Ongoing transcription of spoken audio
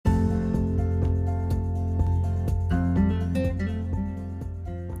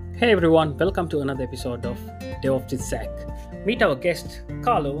Hey everyone, welcome to another episode of DevOps with Zach. Meet our guest,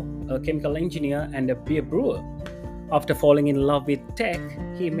 Carlo, a chemical engineer and a beer brewer. After falling in love with tech,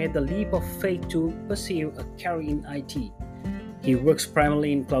 he made the leap of faith to pursue a career in IT. He works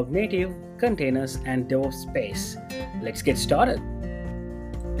primarily in cloud native, containers, and DevOps space. Let's get started.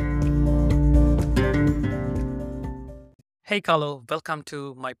 Hey Carlo, welcome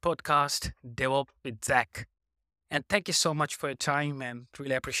to my podcast, DevOps with Zach. And thank you so much for your time and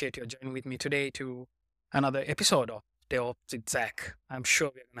really appreciate your joining with me today to another episode of DevOps with Zach. I'm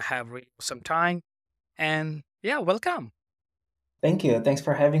sure we're going to have really some time. And yeah, welcome. Thank you. Thanks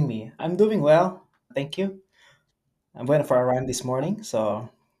for having me. I'm doing well. Thank you. I went for a run this morning, so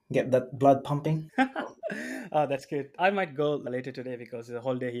get that blood pumping. Oh, that's good. I might go later today because it's a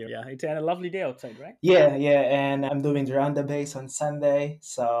holiday here. Yeah, it's a lovely day outside, right? Yeah, and I'm doing the round the base on Sunday,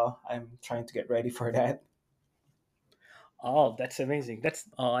 so I'm trying to get ready for that. Oh, that's amazing.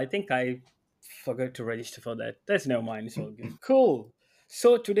 I think I forgot to register for that. That's no mind. It's all good. Cool.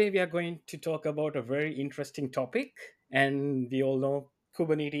 So today we are going to talk about a very interesting topic. And we all know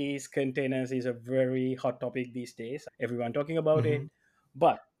Kubernetes containers is a very hot topic these days. Everyone talking about Mhm. it.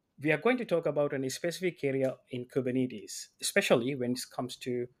 But we are going to talk about a specific area in Kubernetes, especially when it comes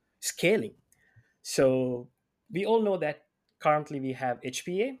to scaling. So we all know that currently we have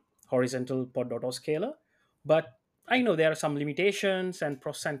HPA, horizontal pod autoscaler, but I know there are some limitations and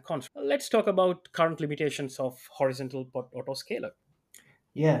pros and cons. Let's talk about current limitations of horizontal pod autoscaler.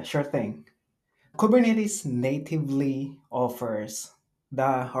 Yeah, sure thing. Kubernetes natively offers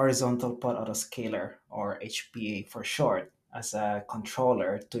the horizontal pod autoscaler, or HPA for short, as a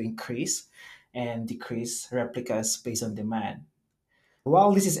controller to increase and decrease replicas based on demand.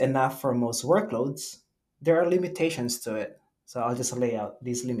 While this is enough for most workloads, there are limitations to it. So I'll just lay out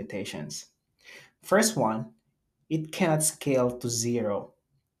these limitations. First one, it cannot scale to zero.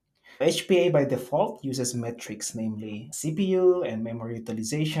 HPA by default uses metrics, namely CPU and memory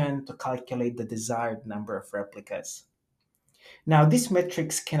utilization, to calculate the desired number of replicas. Now, these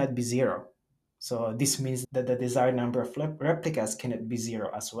metrics cannot be zero. So this means that the desired number of replicas cannot be zero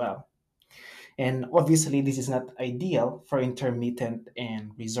as well. And obviously, this is not ideal for intermittent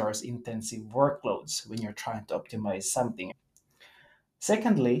and resource intensive workloads when you're trying to optimize something.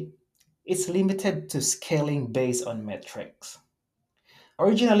 Secondly, it's limited to scaling based on metrics.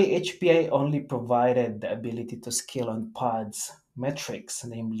 Originally, HPI only provided the ability to scale on pods metrics,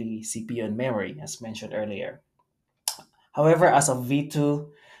 namely CPU and memory, as mentioned earlier. However, as of V2,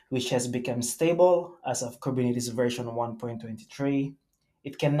 which has become stable as of Kubernetes version 1.23,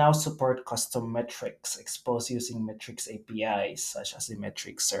 it can now support custom metrics exposed using metrics APIs, such as the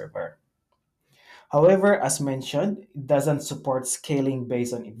metrics server. However, as mentioned, it doesn't support scaling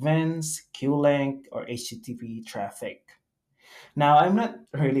based on events, queue length, or HTTP traffic. Now, I'm not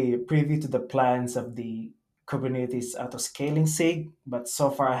really privy to the plans of the Kubernetes auto-scaling SIG, but so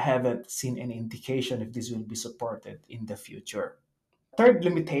far I haven't seen any indication if this will be supported in the future. Third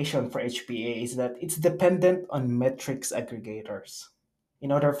limitation for HPA is that it's dependent on metrics aggregators.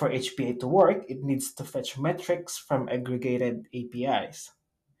 In order for HPA to work, it needs to fetch metrics from aggregated APIs.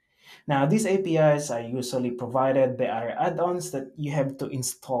 Now, these APIs are usually provided by other add-ons that you have to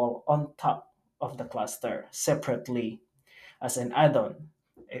install on top of the cluster separately as an add-on.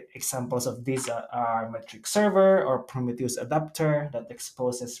 Examples of these are metric server or Prometheus adapter that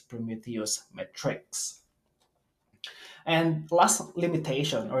exposes Prometheus metrics. And last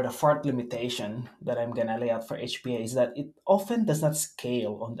limitation, or the fourth limitation that I'm gonna lay out for HPA, is that it often does not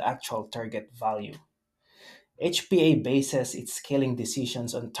scale on the actual target value. HPA bases its scaling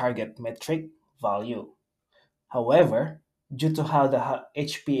decisions on target metric value. However, due to how the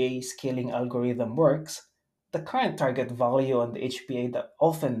HPA scaling algorithm works, the current target value on the HPA that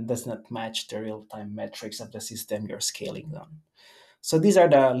often does not match the real-time metrics of the system you're scaling on. So these are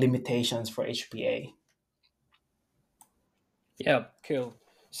the limitations for HPA. Yeah, cool.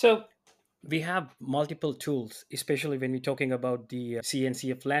 So we have multiple tools, especially when we're talking about the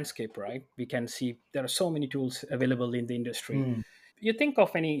CNCF landscape, right? We can see there are so many tools available in the industry. Hmm. You think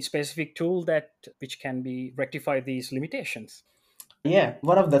of any specific tool that which can be rectify these limitations? Yeah,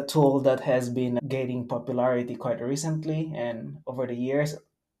 one of the tools that has been gaining popularity quite recently and over the years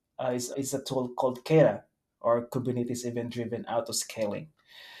is a tool called KEDA, or Kubernetes Event Driven Autoscaling.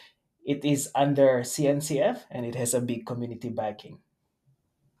 It is under CNCF and it has a big community backing.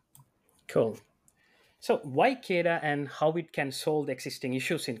 Cool. So why KEDA and how it can solve the existing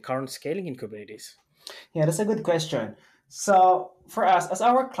issues in current scaling in Kubernetes? Yeah, that's a good question. So, for us, as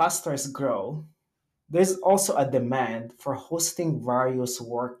our clusters grow, there's also a demand for hosting various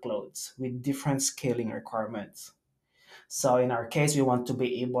workloads with different scaling requirements. So in our case, we want to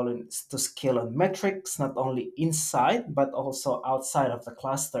be able to scale on metrics not only inside but also outside of the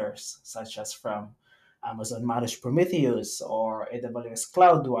clusters, such as from Amazon Managed Prometheus or AWS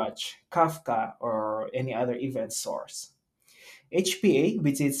CloudWatch, Kafka, or any other event source. HPA,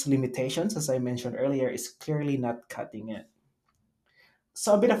 with its limitations, as I mentioned earlier, is clearly not cutting it.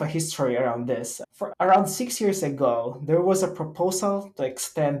 So, a bit of a history around this. For around 6 years ago, there was a proposal to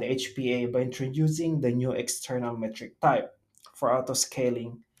extend the HPA by introducing the new external metric type for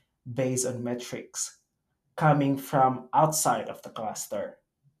autoscaling based on metrics coming from outside of the cluster.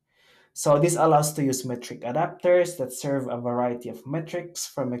 So, this allows to use metric adapters that serve a variety of metrics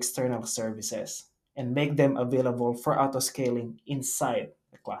from external services and make them available for autoscaling inside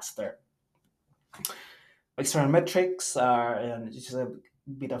the cluster. External metrics are, and just a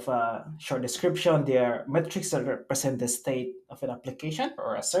bit of a short description, they are metrics that represent the state of an application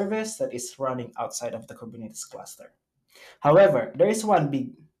or a service that is running outside of the Kubernetes cluster. However, there is one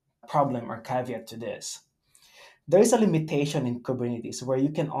big problem or caveat to this. There is a limitation in Kubernetes where you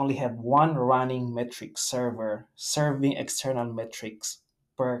can only have one running metric server serving external metrics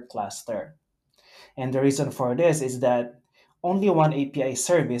per cluster. And the reason for this is that only one API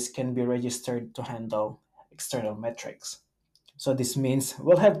service can be registered to handle external metrics. So this means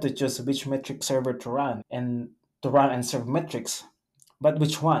we'll have to choose which metric server to run and serve metrics, but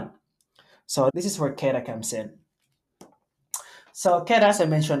which one? So this is where KEDA comes in. So KEDA, as I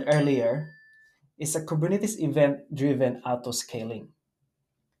mentioned earlier, is a Kubernetes event-driven auto-scaling.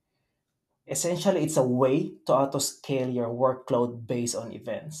 Essentially, it's a way to auto-scale your workload based on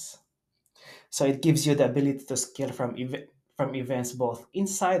events. So it gives you the ability to scale from events both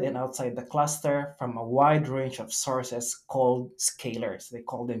inside and outside the cluster from a wide range of sources called scalers. They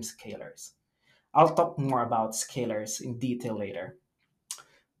call them scalers. I'll talk more about scalers in detail later.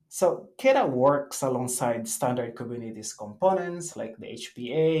 So KEDA works alongside standard Kubernetes components like the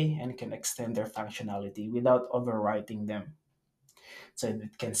HPA and can extend their functionality without overwriting them. So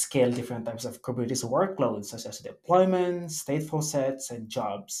it can scale different types of Kubernetes workloads such as deployments, stateful sets, and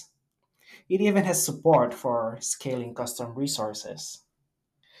jobs. It even has support for scaling custom resources.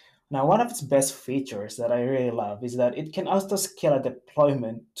 Now, one of its best features that I really love is that it can also scale a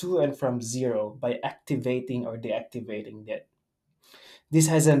deployment to and from zero by activating or deactivating it. This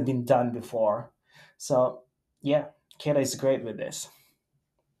hasn't been done before. So, yeah, KEDA is great with this.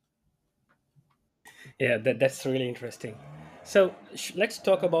 Yeah, that's really interesting. So let's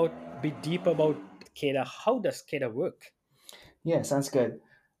talk about bit deep about KEDA. How does KEDA work? Yeah, sounds good.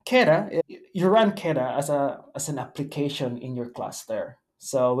 KEDA, you run KEDA as an application in your cluster.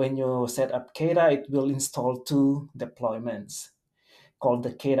 So when you set up KEDA, it will install two deployments called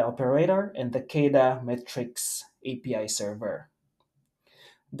the KEDA operator and the KEDA metrics API server.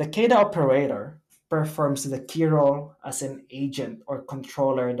 The KEDA operator performs the key role as an agent or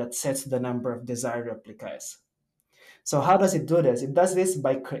controller that sets the number of desired replicas. So how does it do this? It does this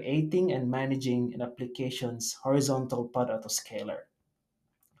by creating and managing an application's horizontal pod autoscaler.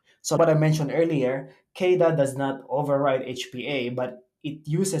 So what I mentioned earlier, KEDA does not override HPA, but it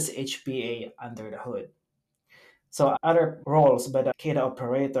uses HPA under the hood. So other roles by the KEDA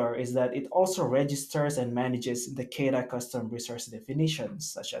operator is that it also registers and manages the KEDA custom resource definitions,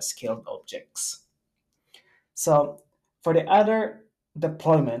 such as scaled objects. So for the other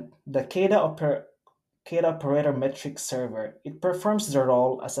deployment, the KEDA operator metric server, it performs the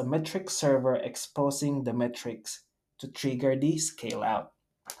role as a metric server exposing the metrics to trigger the scale out.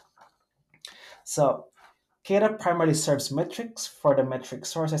 So KEDA primarily serves metrics for the metric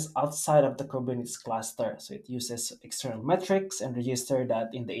sources outside of the Kubernetes cluster. So it uses external metrics and register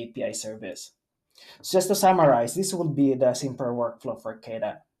that in the API service. So just to summarize, this will be the simpler workflow for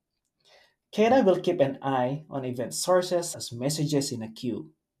KEDA. KEDA will keep an eye on event sources as messages in a queue,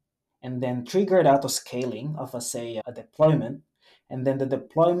 and then trigger the auto scaling of a deployment, and then the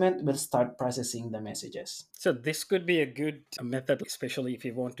deployment will start processing the messages. So this could be a good method, especially if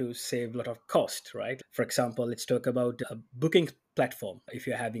you want to save a lot of cost, right? For example, let's talk about a booking platform. If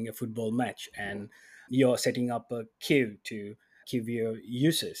you're having a football match and you're setting up a queue to queue your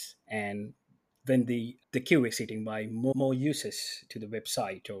users, and when the queue is hitting by more users to the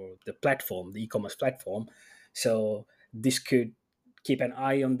website or the platform, the e-commerce platform, so this could keep an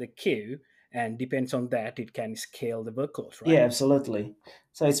eye on the queue, and depends on that, it can scale the workloads, Yeah, right? absolutely.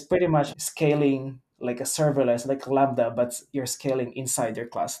 So it's pretty much scaling like a serverless, like Lambda, but you're scaling inside your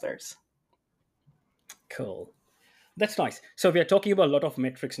clusters. Cool. That's nice. So we are talking about a lot of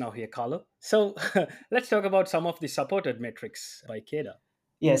metrics now here, Carlo. So let's talk about some of the supported metrics by KEDA.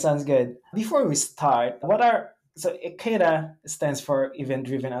 Yeah, sounds good. Before we start, KEDA stands for event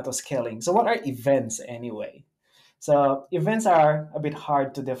driven auto scaling. So what are events anyway? So events are a bit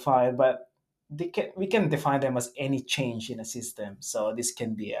hard to define, but we can define them as any change in a system. So this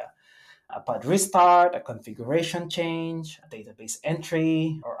can be a pod restart, a configuration change, a database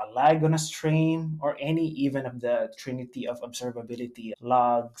entry, or a lag on a stream, or any even of the trinity of observability,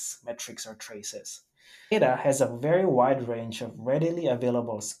 logs, metrics, or traces. KEDA has a very wide range of readily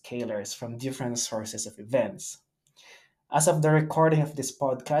available scalars from different sources of events. As of the recording of this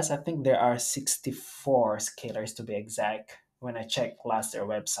podcast, I think there are 64 scalars to be exact when I checked last their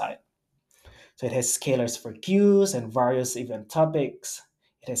website. So it has scalars for queues and various event topics.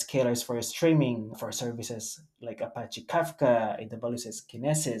 It has scalars for streaming for services like Apache Kafka, AWS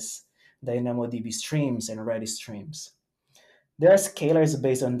Kinesis, DynamoDB streams, and Redis streams. There are scalars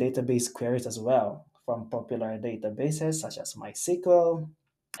based on database queries as well, from popular databases such as MySQL,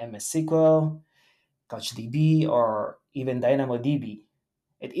 MSSQL, CouchDB, or even DynamoDB.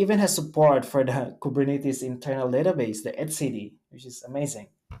 It even has support for the Kubernetes internal database, the etcd, which is amazing.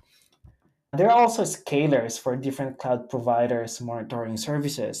 There are also scalars for different cloud providers monitoring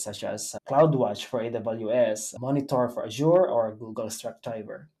services such as CloudWatch for AWS, Monitor for Azure, or Google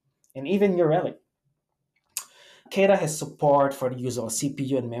Stackdriver, and even New Relic. KEDA has support for the use of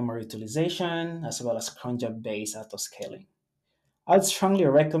CPU and memory utilization, as well as cron job-based autoscaling. I'd strongly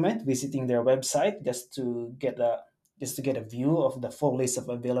recommend visiting their website just to get a view of the full list of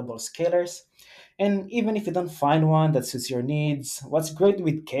available scalars. And even if you don't find one that suits your needs, what's great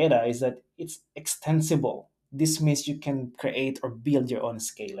with KEDA is that it's extensible. This means you can create or build your own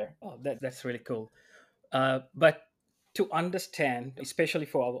scalar. Oh, that's really cool. But to understand, especially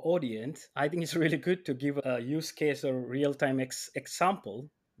for our audience, I think it's really good to give a use case or real time example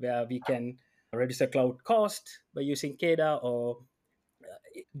where we can reduce the cloud cost by using KEDA or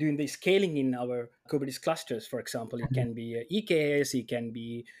doing the scaling in our Kubernetes clusters. For example, it can be EKS, it can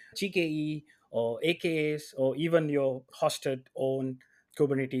be GKE or AKS, or even your hosted own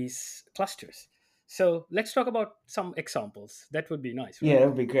Kubernetes clusters. So let's talk about some examples. That would be nice, Yeah, right? that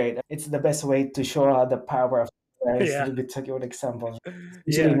would be great. It's the best way to show how the power of guys Yeah, to be taking with examples,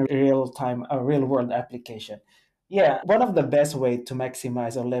 especially yeah. in real time, a real world application. Yeah, one of the best way to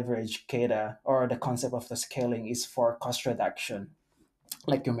maximize or leverage KEDA or the concept of the scaling is for cost reduction,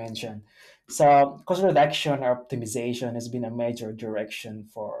 like you mentioned. So cost reduction or optimization has been a major direction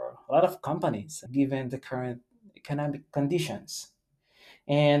for a lot of companies given the current economic conditions.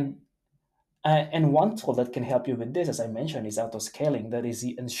 And one tool that can help you with this, as I mentioned, is auto scaling. That is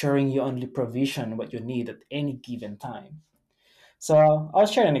ensuring you only provision what you need at any given time. So I'll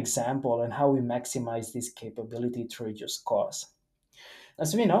share an example on how we maximize this capability to reduce costs.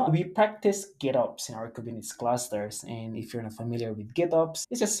 As we know, we practice GitOps in our Kubernetes clusters. And if you're not familiar with GitOps,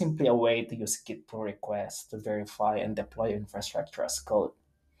 it's just simply a way to use Git pull requests to verify and deploy your infrastructure as code.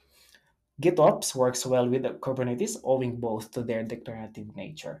 GitOps works well with Kubernetes owing both to their declarative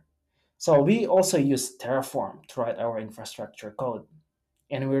nature. So we also use Terraform to write our infrastructure code.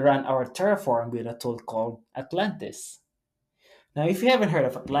 And we run our Terraform with a tool called Atlantis. Now, if you haven't heard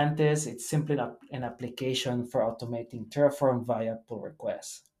of Atlantis, it's simply an application for automating Terraform via pull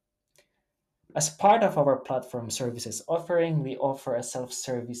requests. As part of our platform services offering, we offer a self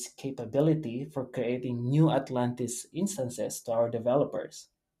service capability for creating new Atlantis instances to our developers.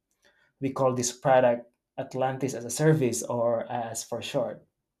 We call this product Atlantis as a service, or as for short.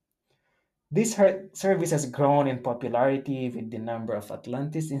 This service has grown in popularity with the number of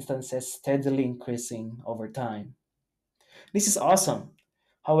Atlantis instances steadily increasing over time. This is awesome.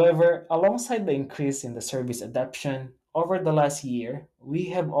 However, alongside the increase in the service adoption, over the last year, we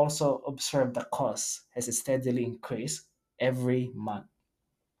have also observed the cost has steadily increased every month.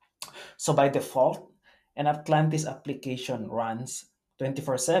 So by default, an Atlantis application runs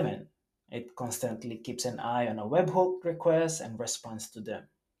 24/7. It constantly keeps an eye on a webhook request and responds to them.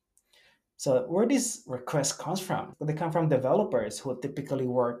 So where this request comes from? They come from developers who typically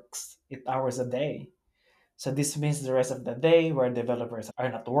works 8 hours a day. So this means the rest of the day where developers are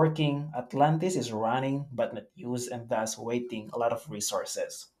not working, Atlantis is running but not used and thus waiting a lot of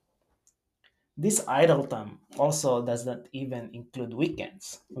resources. This idle time also does not even include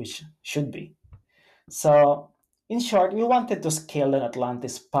weekends, which should be. So in short, we wanted to scale an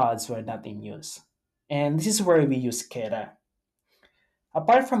Atlantis pods were not in use. And this is where we use KEDA.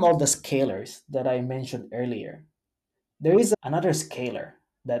 Apart from all the scalars that I mentioned earlier, there is another scalar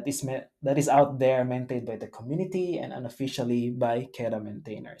that is out there maintained by the community and unofficially by KEDA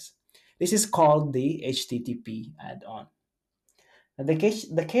maintainers. This is called the HTTP add-on. Now, the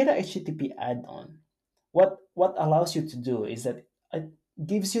KEDA HTTP add-on, what allows you to do is that it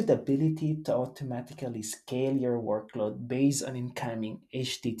gives you the ability to automatically scale your workload based on incoming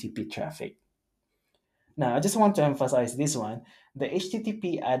HTTP traffic. Now, I just want to emphasize this one. The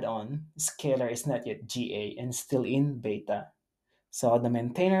HTTP add-on scaler is not yet GA and still in beta. So the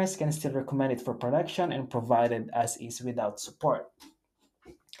maintainers can still recommend it for production and provide it as is without support.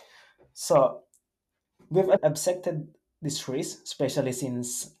 So we've accepted this risk, especially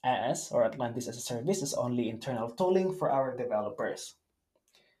since AS or Atlantis as a service is only internal tooling for our developers.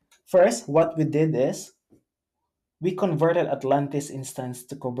 First, what we did is we converted Atlantis instance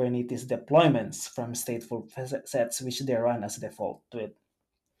to Kubernetes deployments from stateful sets which they run as default with.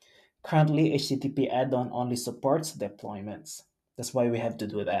 Currently, HTTP add-on only supports deployments. That's why we have to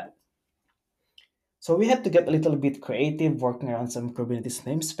do that. So we had to get a little bit creative working around some Kubernetes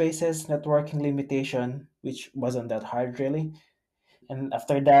namespaces, networking limitation, which wasn't that hard really. And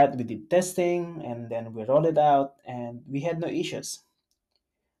after that, we did testing and then we rolled it out and we had no issues.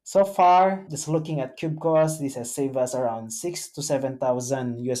 So far, just looking at kube cost, this has saved us around 6 to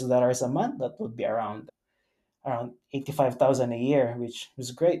 7,000 US dollars a month. That would be around 85,000 a year, which was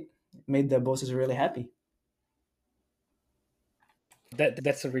great. It made the bosses really happy.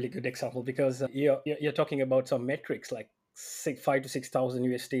 That's a really good example because you're talking about some metrics like 5 to 6,000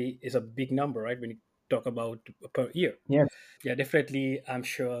 USD is a big number, right? When you talk about per year. Yes. Yeah, definitely. I'm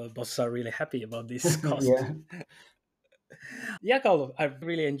sure bosses are really happy about this cost. Yeah. Yeah, Carlo, I've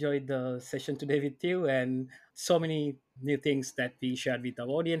really enjoyed the session today with you and so many new things that we shared with our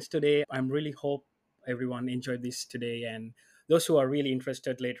audience today. I'm really hope everyone enjoyed this today, and those who are really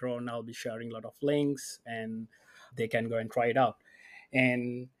interested later on, I'll be sharing a lot of links and they can go and try it out.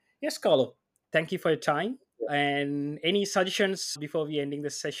 And yes, Carlo, thank you for your time. And any suggestions before we ending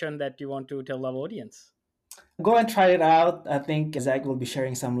this session that you want to tell our audience? Go and try it out. I think Zach will be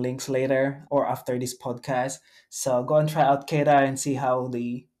sharing some links later or after this podcast. So go and try out KEDA and see how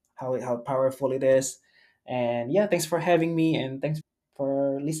powerful it is. And yeah, thanks for having me and thanks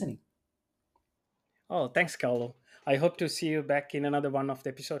for listening. Oh, thanks, Carlo. I hope to see you back in another one of the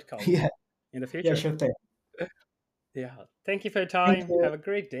episode, Carlo, Yeah, in the yeah, future. sure thing. Yeah. Thank you for your Thank time. you. Have a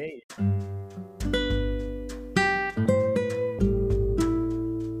great day.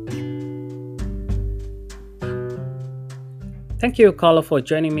 Thank you, Carlo, for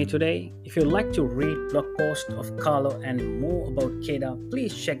joining me today. If you'd like to read blog post of Carlo and more about KEDA,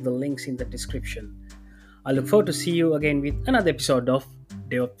 please check the links in the description. I look forward to see you again with another episode of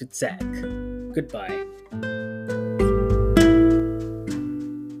Day Up with Zach. Goodbye.